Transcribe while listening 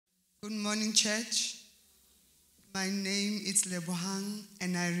Good morning, church. My name is Lebohang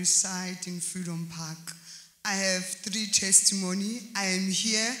and I reside in Freedom Park. I have 3 testimonies. I am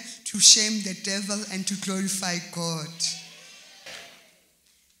here to shame the devil and to glorify God.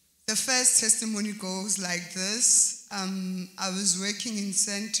 The first testimony goes like this. I was working in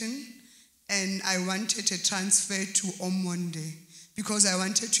Senton and I wanted a transfer to Omonde because I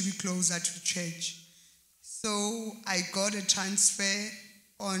wanted to be closer to church. So I got a transfer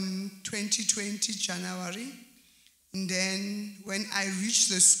on 2020 January. And then when I reached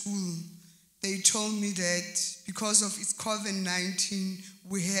the school, they told me that because of its COVID-19,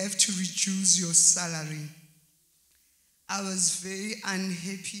 we have to reduce your salary. I was very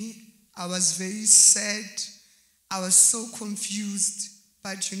unhappy. I was very sad. I was so confused.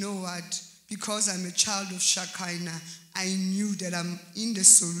 But you know what? Because I'm a child of Shekinah, I knew that I'm in the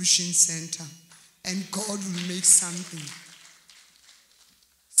solution center and God will make something.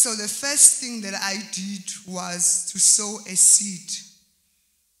 So the first thing that I did was to sow a seed.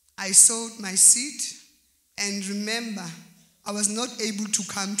 I sowed my seed, and remember, I was not able to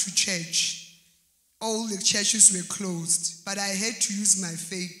come to church. All the churches were closed, but I had to use my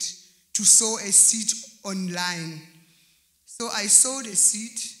faith to sow a seed online. So I sowed a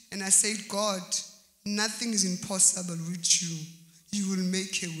seed, and I said, God, nothing is impossible with you. You will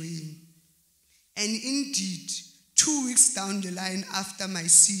make a way. And indeed, 2 weeks down the line after my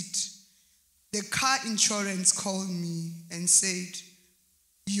seed, the car insurance called me and said,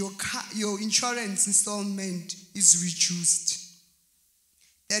 your insurance installment is reduced.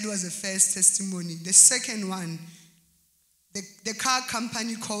 That was the first testimony. The second one, the car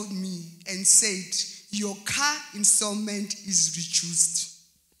company called me and said, your car installment is reduced.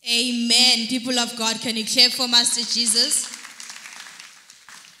 Amen. People of God, can you clap for Master Jesus?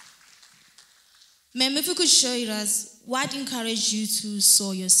 Ma'am, if you could show us what encouraged you to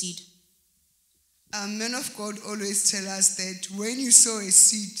sow your seed? Men of God always tell us that when you sow a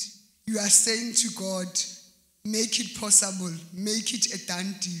seed, you are saying to God, make it possible, make it a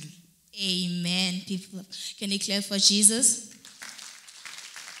done deal. Amen. People, can you clap for Jesus?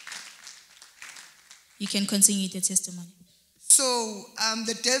 You can continue the testimony. So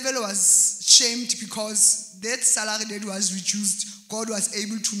the devil was shamed because that salary that was reduced, God was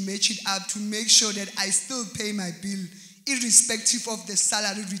able to match it up to make sure that I still pay my bill, irrespective of the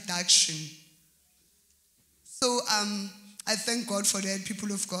salary reduction. So I thank God for that,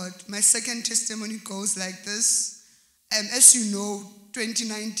 people of God. My second testimony goes like this. As you know,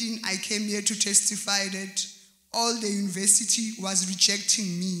 2019, I came here to testify that all the university was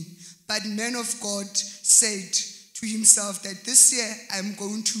rejecting me. But man of God said to himself that this year I'm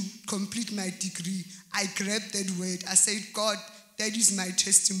going to complete my degree. I grabbed that word. I said, God, that is my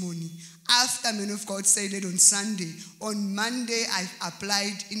testimony. After man of God said that on Sunday, on Monday I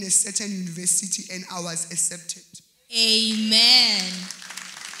applied in a certain university and I was accepted. Amen.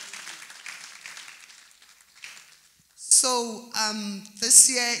 So this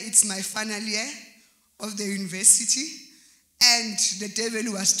year it's my final year of the university. And the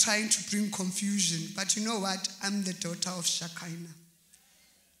devil was trying to bring confusion. But you know what? I'm the daughter of Shekinah.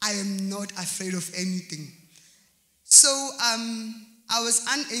 I am not afraid of anything. So I was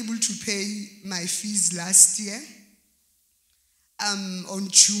unable to pay my fees last year. On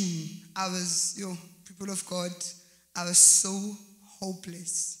June, I was, people of God, I was so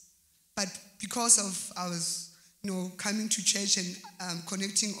hopeless. But because of I was, coming to church and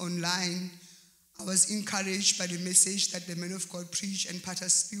connecting online, I was encouraged by the message that the man of God preached and Pastor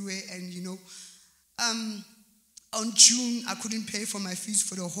Spiwe, and on June I couldn't pay for my fees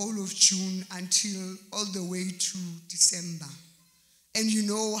for the whole of June until all the way to December. And you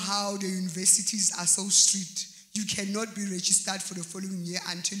know how the universities are so strict. You cannot be registered for the following year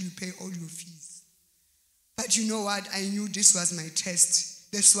until you pay all your fees. But you know what? I knew this was my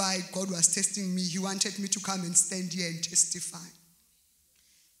test. That's why God was testing me. He wanted me to come and stand here and testify.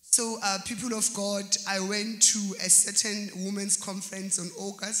 So, people of God, I went to a certain women's conference on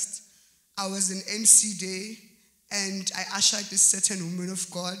August. I was an MC there, and I ushered this certain woman of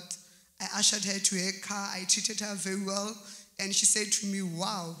God. I ushered her to her car. I treated her very well, and she said to me,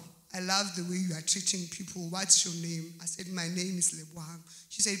 wow, I love the way you are treating people. What's your name? I said, my name is Lebohang.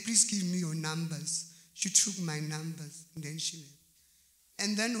 She said, please give me your numbers. She took my numbers, and then she left.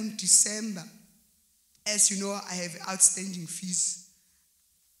 And then on December, as you know, I have outstanding fees.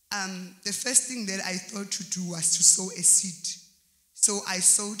 The first thing that I thought to do was to sow a seed. So I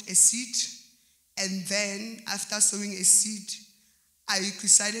sowed a seed, and then after sowing a seed, I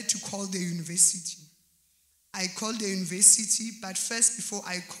decided to call the university. I called the university, but first before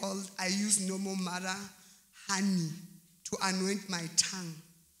I called, I used normal mara honey to anoint my tongue.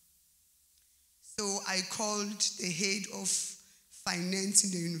 So I called the head of finance in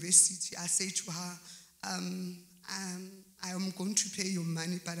the university. I said to her, I am going to pay your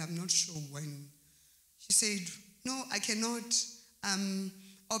money, but I'm not sure when. She said, no, I cannot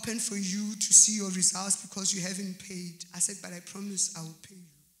open for you to see your results because you haven't paid. I said, but I promise I will pay you.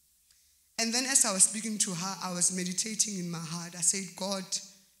 And then as I was speaking to her, I was meditating in my heart. I said, God,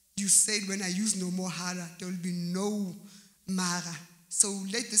 you said when I use no more hara, there will be no mara. So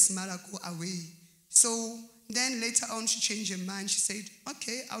let this mara go away. So then later on, she changed her mind. She said,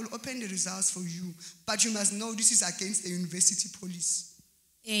 okay, I will open the results for you. But you must know this is against the university policy.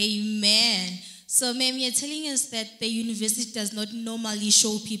 Amen. So, ma'am, you're telling us that the university does not normally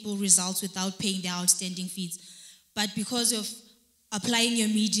show people results without paying their outstanding fees. But because of applying your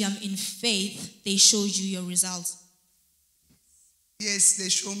medium in faith, they showed you your results. Yes, they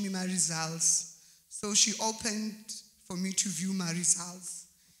showed me my results. So she opened for me to view my results.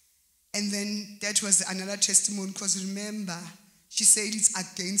 And then that was another testimony, because remember, she said it's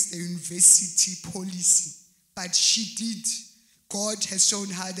against the university policy. But she did. God has shown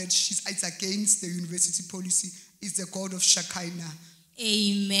her that it's against the university policy. It's the God of Shekinah.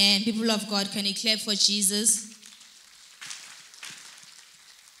 Amen. People of God, can you clap for Jesus?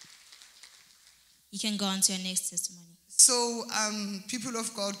 You can go on to your next testimony. So, people of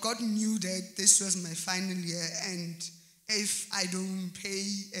God, God knew that this was my final year, and if I don't pay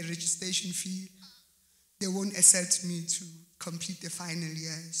a registration fee, they won't accept me to complete the final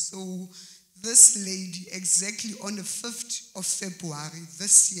year. So this lady, exactly on the 5th of February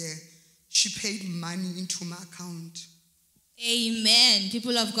this year, she paid money into my account. Amen.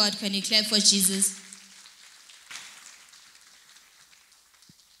 People of God, can you clap for Jesus?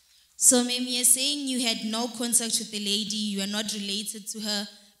 So, ma'am, you're saying you had no contact with the lady, you are not related to her,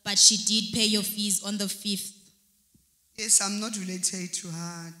 but she did pay your fees on the 5th. Yes, I'm not related to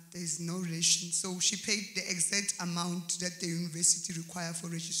her. There's no relation. So she paid the exact amount that the university require for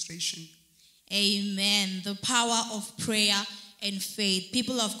registration. Amen. The power of prayer and faith.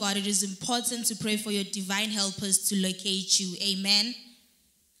 People of God, it is important to pray for your divine helpers to locate you. Amen.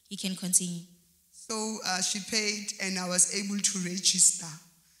 You can continue. So she paid, and I was able to register.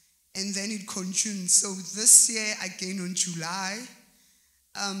 And then it continued. So this year, again on July,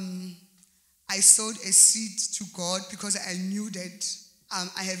 I sowed a seed to God because I knew that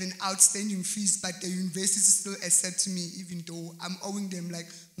I have an outstanding fees, but the university still accepts me even though I'm owing them like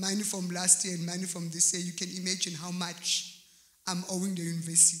money from last year and money from this year. You can imagine how much I'm owing the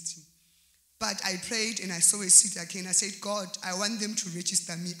university. But I prayed and I sowed a seed again. I said, God, I want them to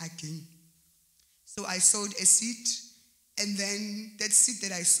register me again. So I sowed a seed, and then that seed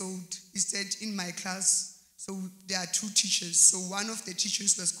that I sowed is that in my class, so there are 2 teachers. So one of the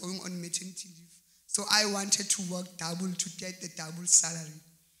teachers was going on maternity leave. So I wanted to work double to get the double salary.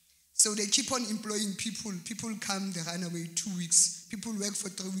 So they keep on employing people. People come, they run away 2 weeks. People work for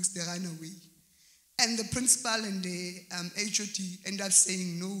 3 weeks, they run away. And the principal and the HOD end up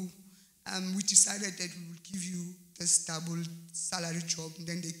saying, no, we decided that we will give you this double salary job. And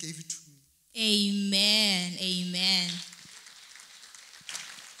then they gave it to me. Amen. Amen.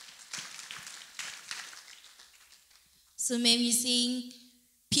 So, ma'am, you're saying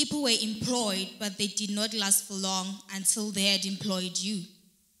people were employed, but they did not last for long until they had employed you.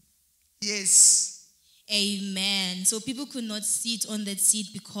 Yes. Amen. So people could not sit on that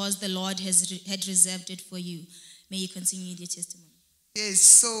seat because the Lord had reserved it for you. May you continue your testimony. Yes,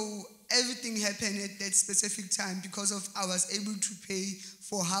 so everything happened at that specific time because of I was able to pay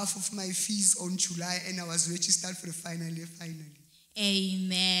for half of my fees on July, and I was registered for the final year finally.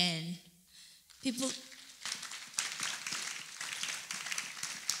 Amen.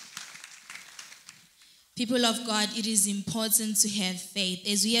 People of God, it is important to have faith.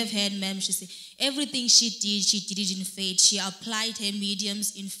 As we have heard ma'am, she said, everything she did it in faith. She applied her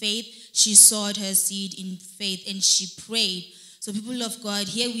mediums in faith. She sowed her seed in faith, and she prayed. So people of God,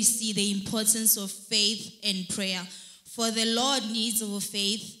 here we see the importance of faith and prayer. For the Lord needs our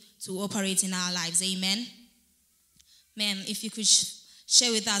faith to operate in our lives. Amen. Ma'am, if you could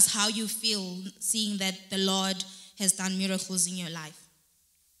share with us how you feel seeing that the Lord has done miracles in your life.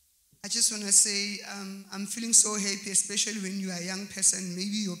 I just want to say I'm feeling so happy, especially when you are a young person.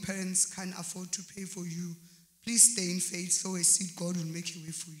 Maybe your parents can't afford to pay for you. Please stay in faith, sow a seed, God will make a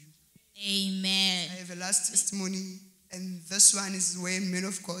way for you. Amen. I have a last testimony, and this one is where man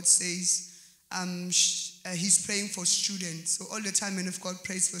of God says he's praying for students. So all the time man of God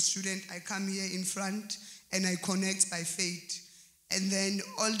prays for students. I come here in front and I connect by faith. And then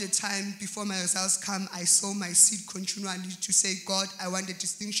all the time before my results come, I sow my seed continually to say, God, I want a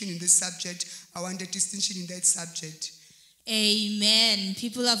distinction in this subject. I want a distinction in that subject. Amen.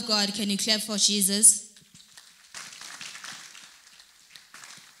 People of God, can you clap for Jesus?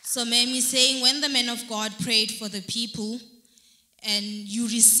 So ma'am is saying, when the man of God prayed for the people and you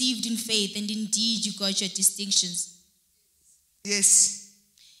received in faith and indeed you got your distinctions. Yes.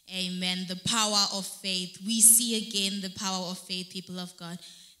 Amen. The power of faith. We see again the power of faith, people of God.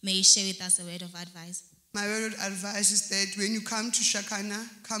 May you share with us a word of advice. My word of advice is that when you come to Shakana,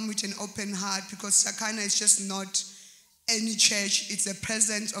 come with an open heart, because Shakana is just not any church. It's a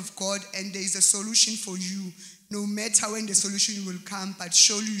presence of God, and there is a solution for you. No matter when the solution will come, but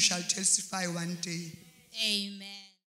surely you shall testify one day. Amen.